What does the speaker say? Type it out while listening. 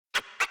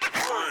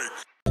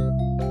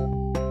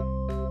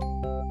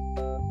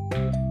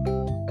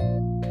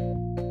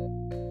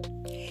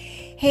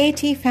Hey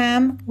Tea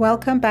Fam,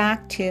 welcome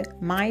back to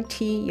My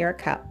Tea, Your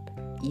Cup.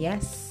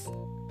 Yes,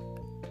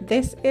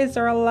 this is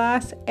our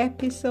last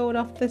episode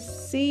of the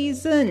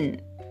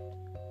season.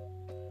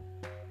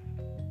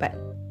 But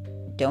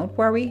don't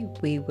worry,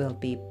 we will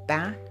be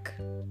back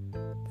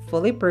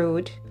fully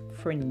brewed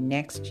for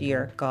next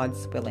year,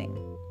 God's willing.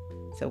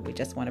 So we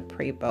just want to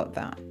pray about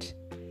that.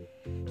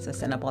 So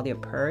send up all your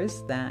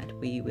prayers that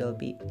we will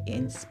be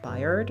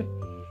inspired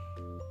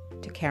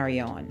to carry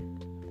on.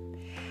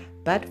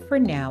 But for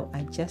now,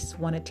 I just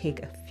want to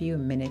take a few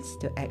minutes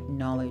to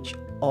acknowledge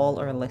all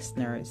our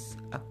listeners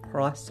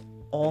across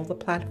all the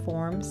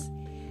platforms,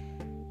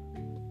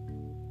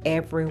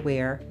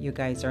 everywhere you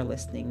guys are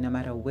listening, no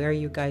matter where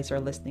you guys are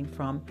listening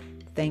from.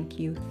 Thank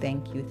you,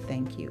 thank you,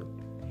 thank you.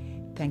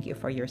 Thank you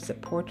for your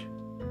support.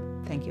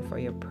 Thank you for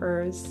your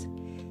prayers.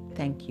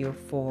 Thank you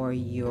for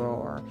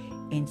your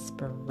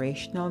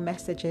inspirational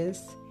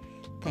messages.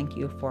 Thank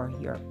you for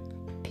your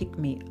pick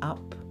me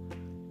up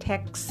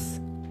texts.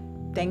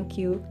 Thank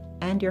you.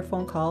 And your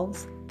phone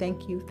calls.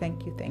 Thank you,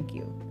 thank you, thank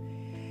you.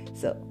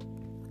 So,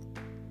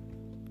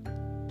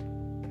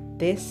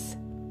 this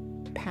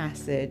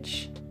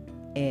passage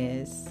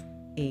is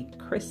a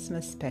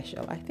Christmas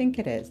special. I think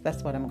it is.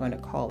 That's what I'm going to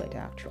call it,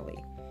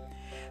 actually.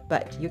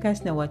 But you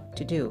guys know what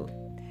to do.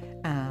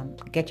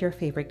 Get your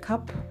favorite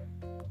cup,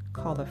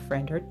 call a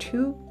friend or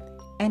two,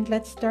 and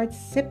let's start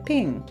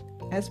sipping,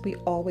 as we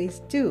always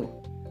do.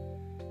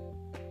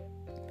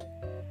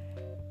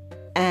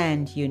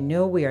 And you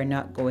know we are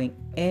not going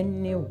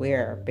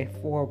anywhere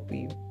before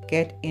we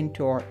get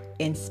into our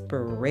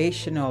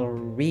inspirational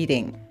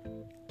reading.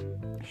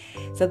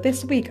 So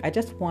this week, I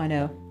just want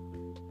to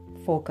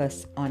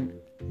focus on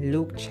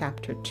Luke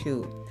chapter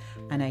 2.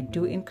 And I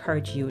do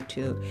encourage you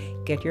to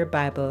get your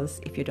Bibles,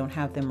 if you don't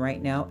have them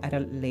right now, at a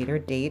later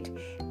date,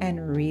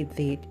 and read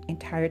the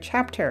entire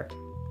chapter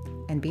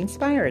and be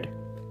inspired.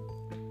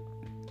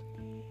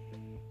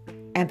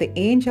 And the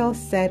angel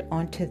said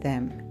unto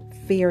them,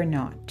 Fear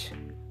not,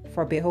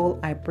 for behold,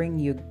 I bring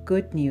you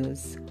good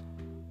news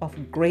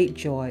of great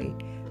joy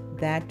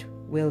that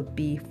will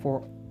be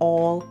for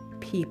all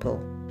people.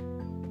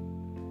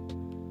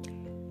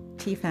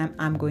 T-Fam,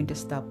 I'm going to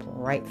stop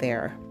right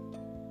there.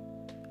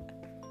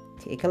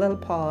 Take a little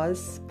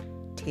pause,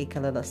 take a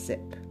little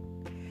sip.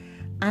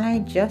 And I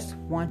just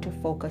want to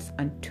focus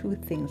on two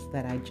things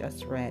that I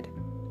just read.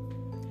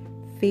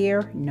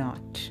 Fear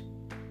not.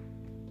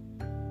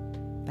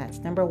 That's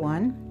number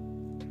one.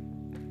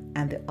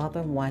 And the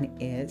other one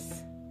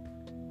is,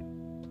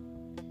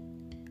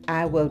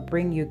 I will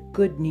bring you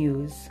good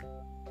news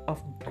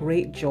of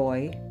great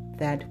joy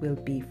that will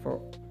be for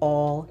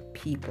all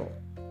people.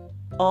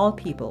 All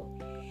people.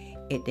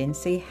 It didn't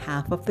say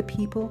half of the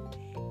people.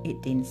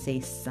 It didn't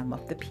say some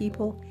of the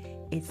people.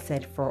 It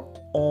said for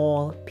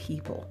all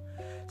people.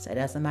 So it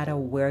doesn't matter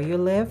where you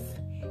live.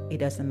 It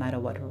doesn't matter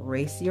what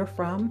race you're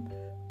from.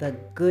 The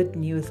good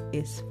news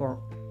is for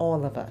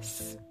all of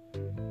us.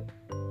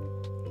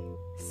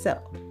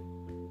 So,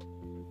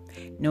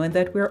 knowing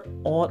that we're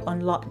all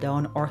on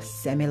lockdown or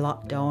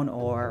semi-lockdown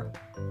or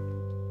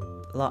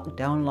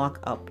lockdown, lock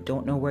up,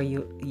 don't know where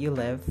you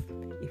live.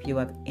 If you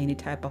have any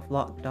type of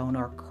lockdown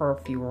or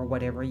curfew or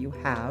whatever you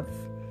have.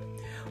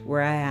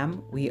 Where I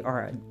am, we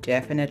are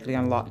definitely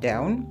on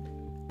lockdown.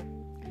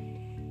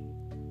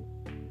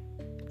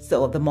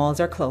 So the malls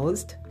are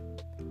closed.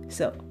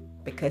 So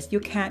because you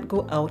can't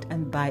go out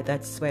and buy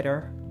that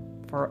sweater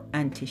for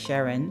Auntie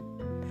Sharon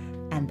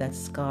and that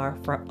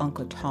scarf for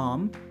Uncle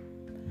Tom,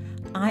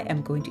 I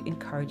am going to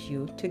encourage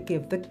you to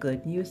give the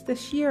good news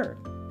this year.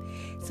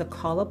 So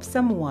call up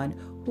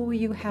someone who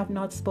you have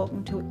not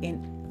spoken to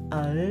in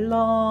a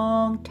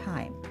long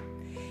time.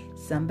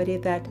 Somebody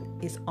that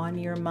is on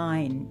your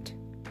mind.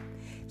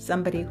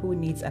 Somebody who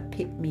needs a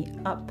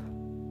pick-me-up.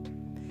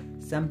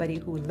 Somebody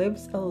who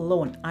lives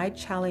alone. I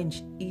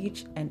challenge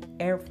each and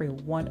every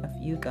one of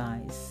you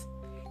guys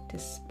to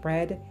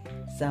spread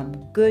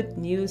some good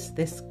news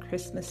this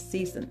Christmas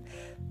season.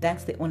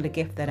 That's the only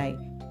gift that I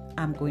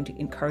am going to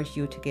encourage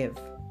you to give.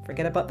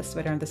 Forget about the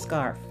sweater and the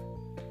scarf.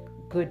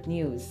 Good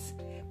news.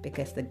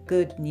 Because the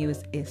good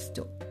news is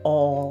to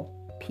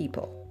all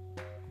people.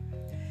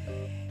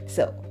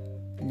 So,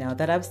 now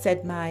that I've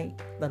said my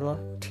little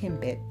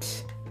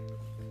timbit,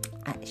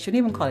 I shouldn't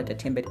even call it a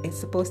timbit. It's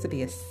supposed to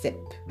be a sip,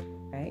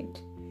 right?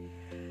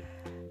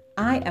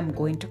 I am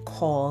going to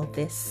call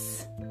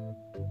this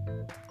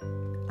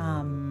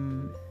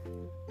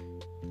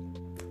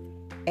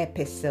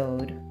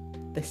episode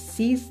The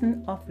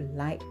Season of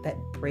Light That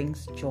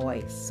Brings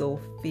Joy,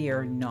 So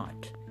Fear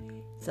Not.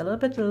 It's a little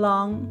bit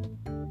long,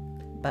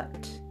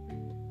 but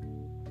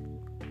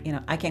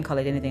I can call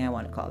it anything I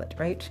want to call it,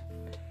 right?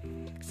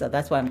 So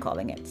that's why I'm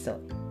calling it.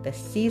 So the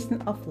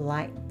season of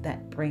light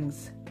that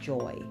brings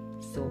joy.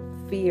 So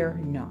fear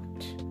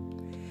not.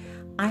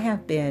 I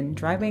have been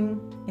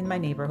driving in my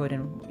neighborhood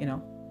and,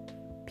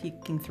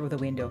 peeking through the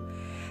window.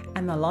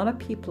 And a lot of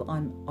people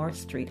on our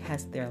street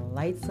has their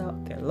lights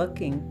up. They're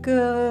looking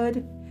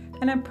good.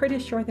 And I'm pretty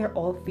sure they're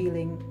all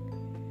feeling,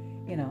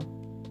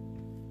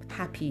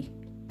 happy,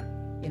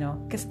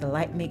 because the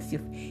light makes you,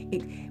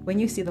 when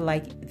you see the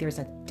light, there's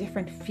a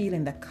different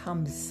feeling that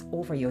comes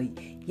over you.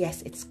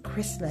 Yes, it's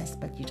Christmas,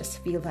 but you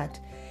just feel that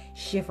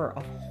shiver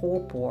of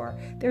hope, or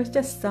there's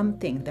just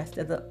something that's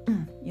that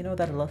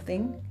little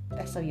thing.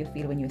 That's how you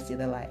feel when you see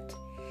the light.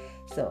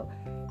 So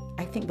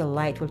I think the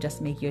light will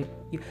just make you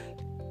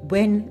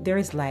when there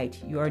is light,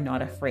 you are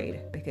not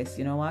afraid, because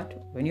you know what?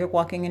 When you're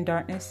walking in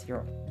darkness,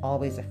 you're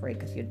always afraid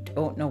because you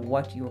don't know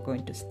what you're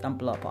going to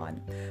stumble upon.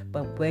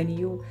 But when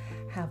you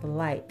have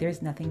light,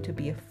 there's nothing to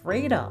be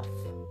afraid of.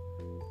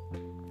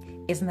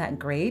 Isn't that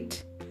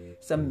great?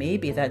 So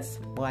maybe that's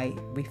why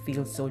we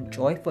feel so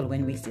joyful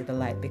when we see the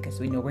light, because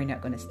we know we're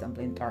not going to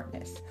stumble in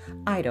darkness.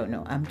 I don't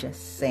know. I'm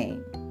just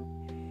saying.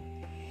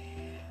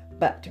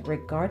 But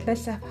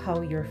regardless of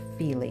how you're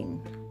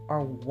feeling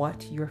or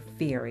what you're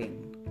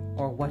fearing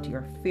or what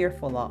you're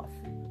fearful of,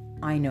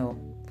 I know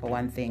for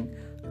one thing,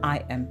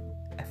 I am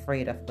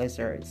afraid of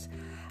lizards.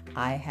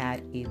 I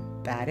had a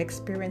bad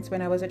experience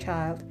when I was a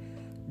child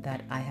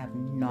that I have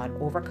not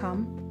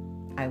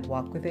overcome. I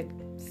walk with it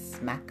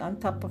smack on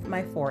top of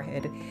my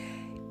forehead.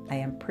 I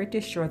am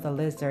pretty sure the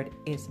lizard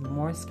is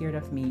more scared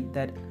of me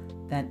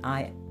than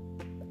I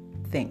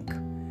think.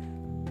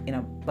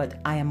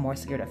 But I am more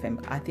scared of him.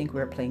 I think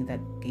we're playing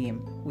that game,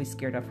 who is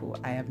scared of who.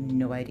 I have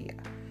no idea.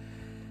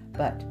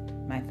 But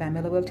my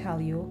family will tell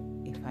you,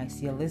 if I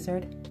see a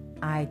lizard,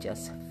 I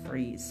just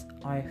freeze.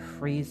 I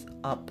freeze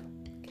up.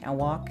 Can't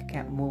walk,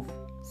 can't move,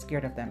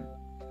 scared of them.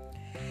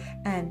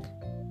 And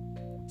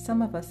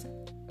some of us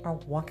are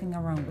walking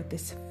around with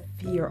this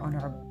fear on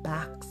our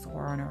backs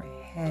or on our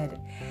head,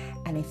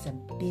 and it's a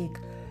big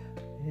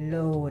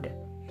load.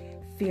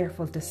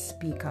 Fearful to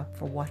speak up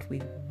for what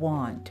we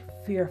want,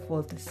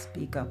 fearful to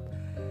speak up,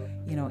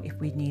 if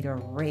we need a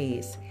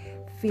raise,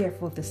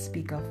 fearful to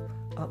speak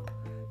up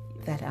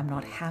that I'm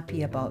not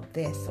happy about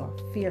this, or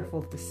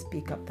fearful to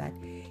speak up that,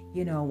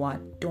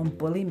 don't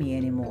bully me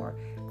anymore.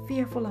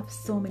 Fearful of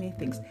so many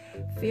things,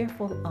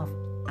 fearful of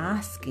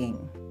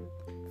asking,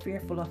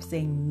 fearful of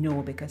saying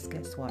no, because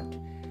guess what?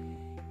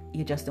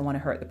 You just don't want to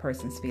hurt the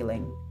person's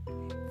feeling.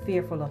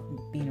 Fearful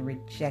of being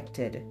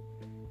rejected,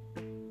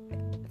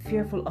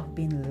 fearful of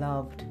being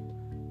loved.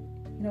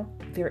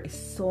 There is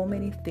so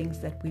many things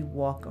that we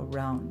walk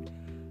around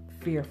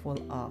fearful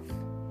of.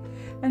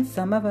 And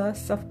some of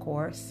us, of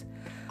course,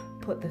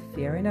 put the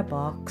fear in a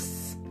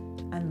box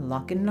and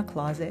lock it in a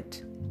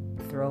closet,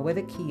 throw away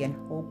the key and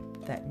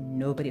hope that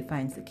nobody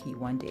finds the key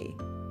one day.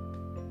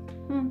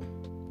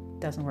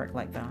 Doesn't work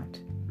like that.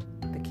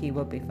 The key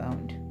will be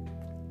found.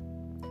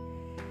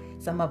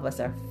 Some of us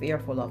are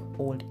fearful of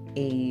old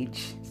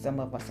age. Some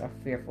of us are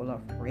fearful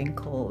of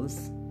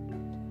wrinkles.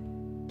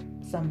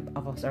 Some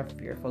of us are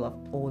fearful of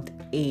old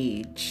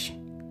age.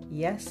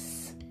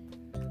 Yes,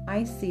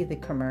 I see the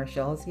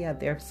commercials. Yeah,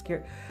 they're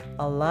scared.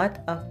 A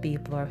lot of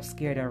people are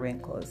scared of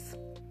wrinkles.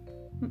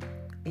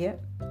 Yeah,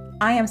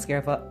 I am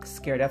scared of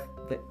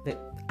the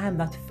I'm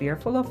not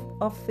fearful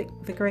of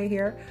the gray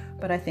hair,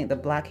 but I think the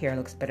black hair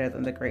looks better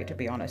than the gray, to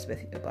be honest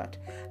with you. But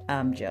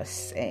I'm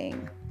just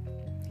saying.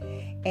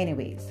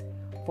 Anyways,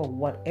 for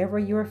whatever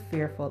you're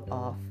fearful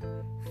of,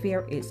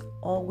 fear is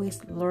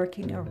always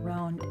lurking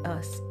around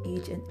us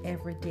each and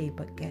every day.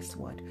 But guess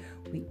what?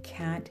 We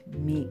can't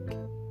make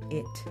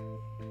it,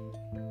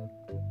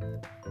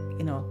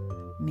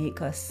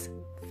 make us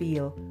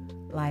feel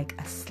like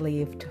a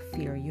slave to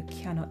fear. You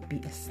cannot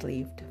be a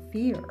slave to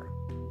fear.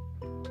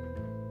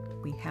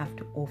 We have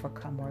to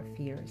overcome our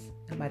fears.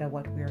 No matter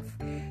what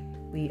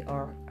we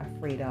are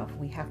afraid of,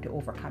 we have to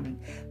overcome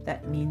it.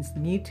 That means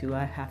me too.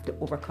 I have to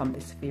overcome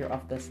this fear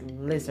of this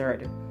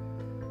lizard.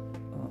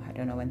 I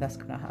don't know when that's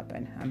going to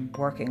happen. I'm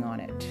working on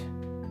it.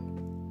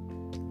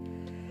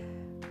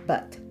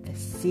 But the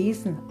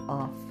season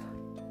of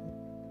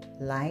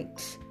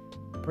light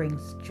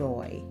brings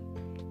joy.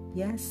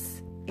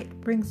 Yes, it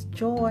brings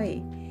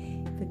joy.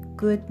 The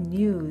good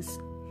news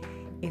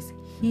is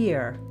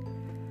here.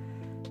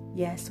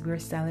 Yes, we're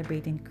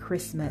celebrating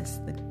Christmas.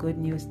 The good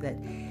news that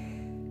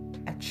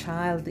a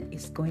child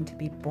is going to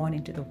be born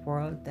into the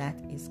world that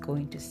is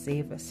going to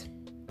save us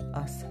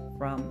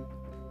from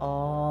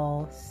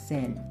all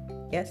sin.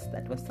 Yes,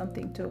 that was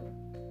something to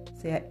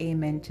say an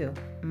amen to.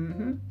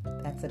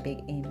 That's a big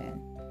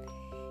amen.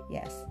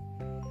 Yes.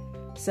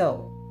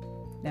 So,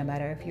 no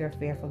matter if you're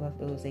fearful of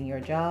losing your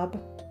job,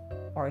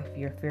 or if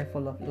you're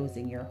fearful of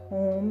losing your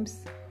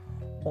homes,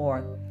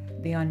 or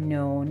the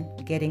unknown,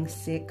 getting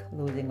sick,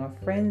 losing our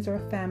friends or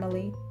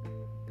family,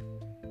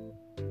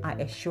 I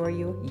assure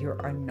you, you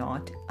are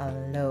not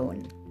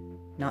alone.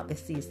 Not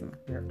this season.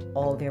 We're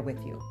all there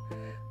with you.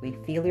 We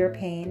feel your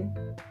pain,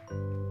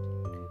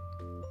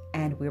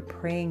 and we're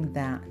praying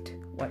that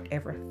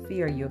whatever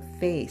fear you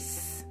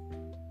face,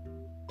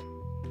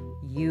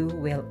 you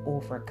will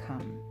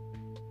overcome.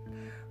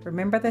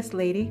 Remember this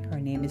lady? Her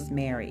name is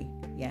Mary.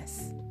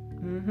 Yes.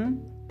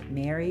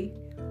 Mary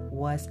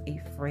was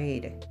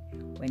afraid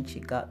when she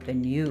got the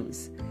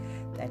news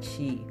that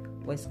she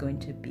was going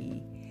to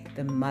be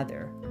the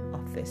mother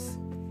of this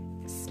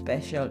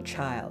special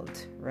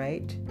child,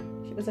 right?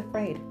 She was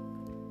afraid.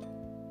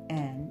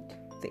 And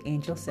the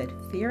angel said,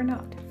 fear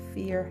not,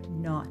 fear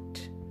not.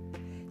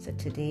 So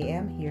today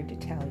I'm here to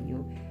tell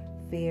you,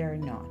 fear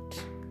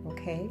not,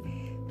 okay?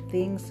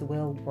 Things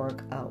will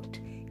work out.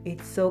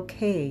 It's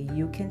okay.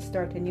 You can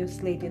start a new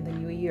slate in the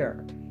new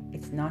year.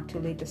 It's not too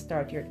late to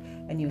start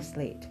a new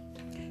slate.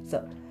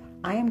 So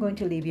I am going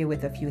to leave you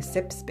with a few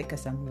sips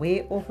because I'm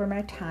way over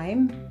my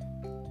time.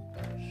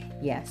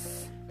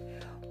 Yes,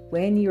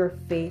 when you're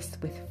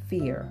faced with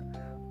fear,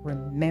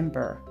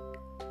 remember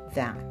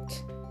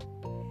that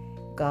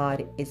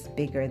God is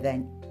bigger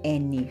than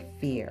any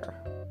fear.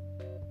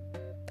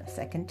 The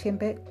second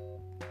Timbit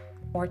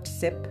or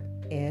sip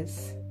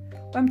is,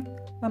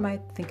 am I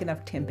thinking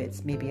of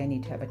Timbits? Maybe I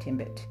need to have a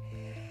Timbit.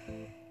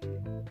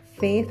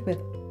 Faith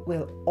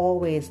will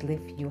always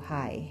lift you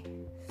high.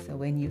 So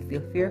when you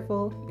feel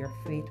fearful, your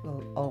faith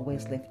will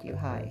always lift you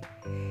high.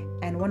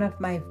 And one of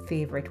my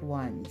favorite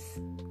ones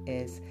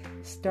is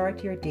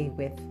start your day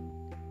with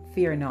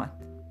fear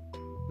not,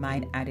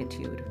 mind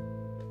attitude.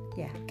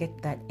 Yeah,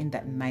 get that in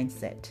that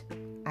mindset.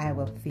 I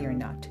will fear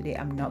not. Today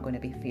I'm not going to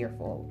be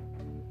fearful.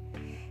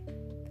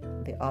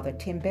 The other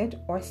Timbit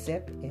or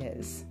sip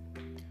is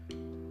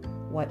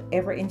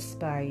whatever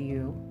inspires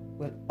you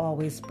will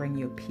always bring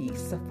you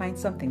peace. So find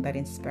something that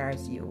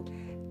inspires you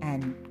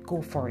and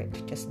go for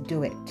it. Just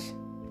do it,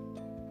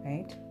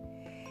 right?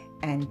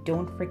 And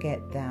don't forget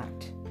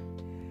that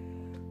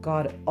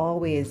God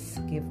always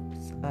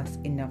gives us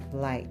enough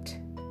light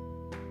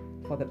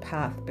for the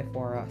path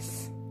before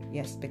us.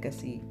 Yes,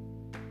 because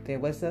there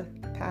was a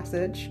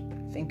passage,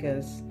 I think it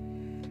was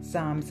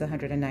Psalms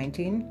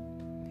 119.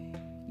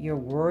 Your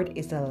word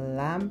is a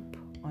lamp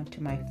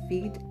unto my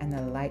feet and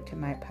a light to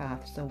my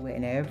path. So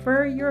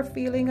whenever you're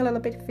feeling a little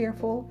bit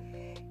fearful,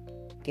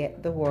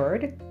 get the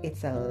word.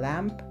 It's a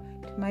lamp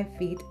to my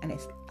feet and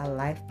it's a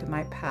light to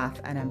my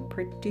path. And I'm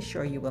pretty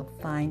sure you will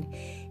find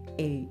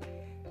a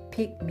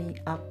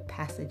pick-me-up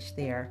passage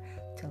there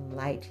to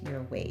light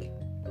your way.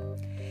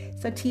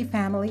 So T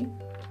family,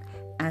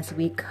 as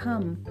we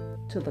come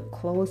to the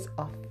close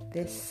of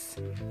this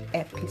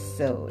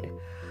episode,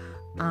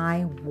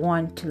 I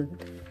want to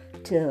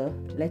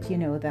let you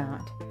know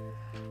that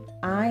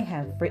I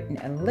have written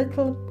a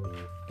little,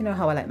 you know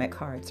how I like my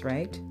cards,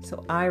 right?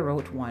 So I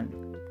wrote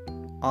one.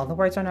 All the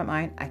words are not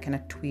mine. I kind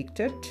of tweaked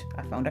it.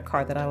 I found a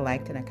card that I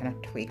liked and I kind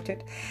of tweaked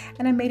it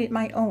and I made it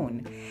my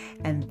own.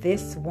 And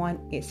this one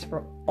is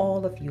for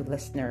all of you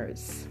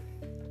listeners.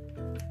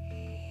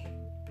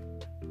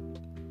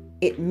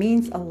 It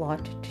means a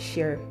lot to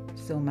share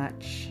so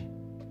much,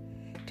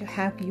 to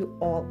have you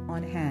all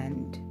on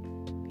hand.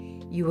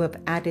 You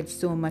have added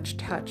so much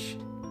touch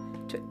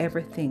to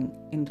everything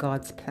in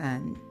God's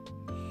plan.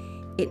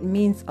 It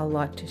means a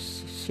lot to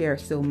share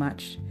so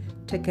much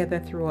together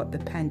throughout the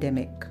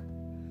pandemic.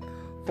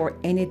 For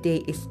any day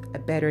is a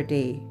better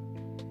day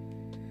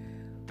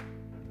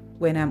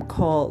when I'm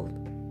called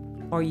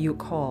or you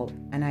call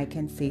and I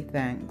can say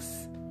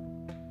thanks.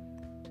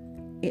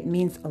 It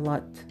means a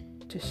lot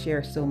to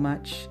share so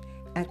much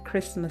at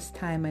Christmas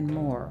time and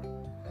more.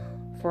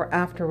 For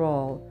after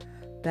all,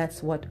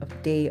 that's what a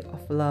day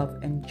of love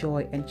and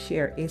joy and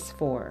cheer is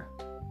for.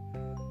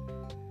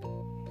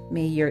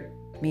 May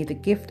the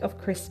gift of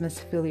Christmas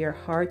fill your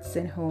hearts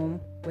and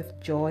home with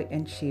joy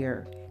and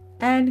cheer.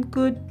 And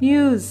good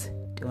news.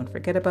 Don't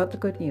forget about the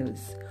good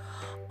news.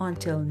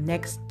 Until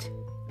next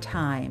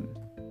time,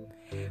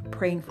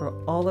 praying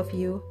for all of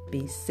you.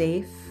 Be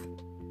safe.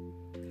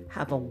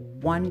 Have a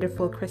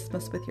wonderful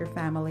Christmas with your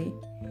family.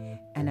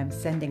 And I'm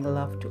sending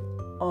love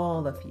to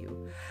all of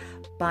you.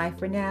 Bye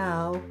for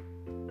now.